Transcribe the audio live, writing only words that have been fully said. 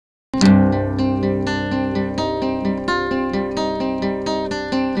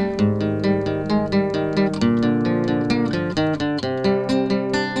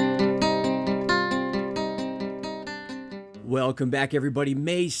Welcome back, everybody.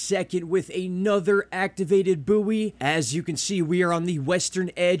 May 2nd with another activated buoy. As you can see, we are on the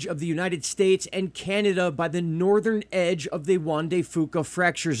western edge of the United States and Canada by the northern edge of the Juan de Fuca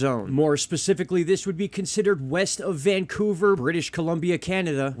fracture zone. More specifically, this would be considered west of Vancouver, British Columbia,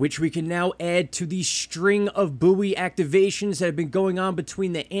 Canada, which we can now add to the string of buoy activations that have been going on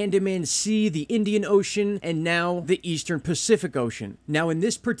between the Andaman Sea, the Indian Ocean, and now the Eastern Pacific Ocean. Now, in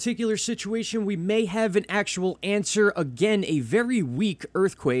this particular situation, we may have an actual answer. Again, a very weak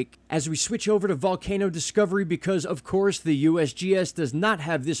earthquake. As we switch over to volcano discovery, because of course the USGS does not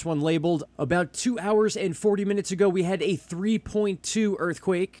have this one labeled. About 2 hours and 40 minutes ago, we had a 3.2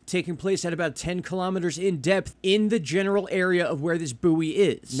 earthquake taking place at about 10 kilometers in depth in the general area of where this buoy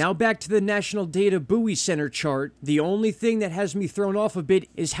is. Now back to the National Data Buoy Center chart. The only thing that has me thrown off a bit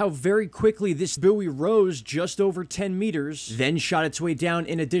is how very quickly this buoy rose just over 10 meters, then shot its way down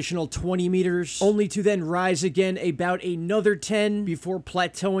an additional 20 meters, only to then rise again about another 10 before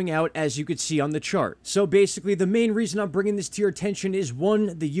plateauing out, as you could see on the chart. So basically, the main reason I'm bringing this to your attention is,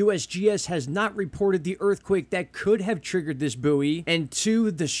 one, the USGS has not reported the earthquake that could have triggered this buoy, and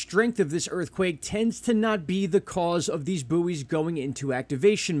two, the strength of this earthquake tends to not be the cause of these buoys going into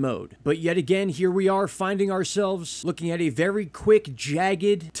activation mode. But yet again, here we are finding ourselves looking at a very quick,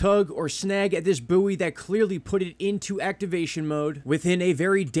 jagged tug or snag at this buoy that clearly put it into activation mode within a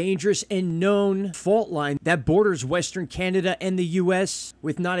very dangerous and known fault line that borders Western Canada and the US,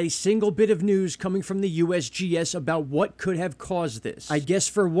 with not a single bit of news coming from the USGS about what could have caused this. I guess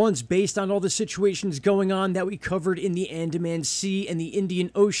for once, based on all the situations going on that we covered in the Andaman Sea and the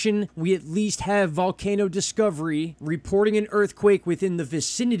Indian Ocean, we at least have Volcano Discovery reporting an earthquake within the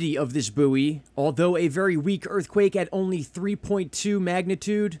vicinity of this buoy, although a very weak earthquake at only 3.2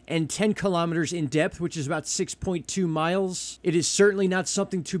 magnitude and 10 kilometers in depth, which is about 6.2 miles. It is certainly not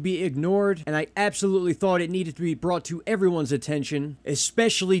something to be ignored, and I absolutely thought it needed to be brought to everyone's attention,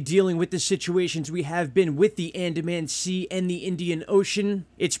 especially dealing with the situations we have been with the Andaman Sea and the Indian Ocean.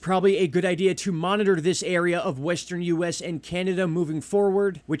 It's probably a good idea to monitor this area of Western US and Canada moving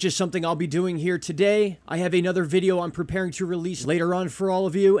forward, which is something I'll be doing here today. I have another video I'm preparing to release later on for all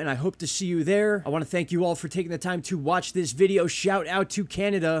of you, and I hope to see you there. I want to thank you all for taking the time to watch this video. Shout out to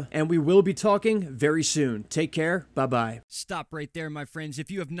Canada, and we will be talking very soon. Take care. Bye-bye. Stop right there, my friends.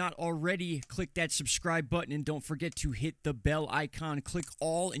 If you have not already, click that subscribe button, and don't forget to hit the bell icon. Click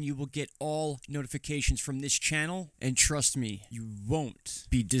all, and you will get all notifications from this channel. And trust me, you won't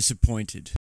be disappointed.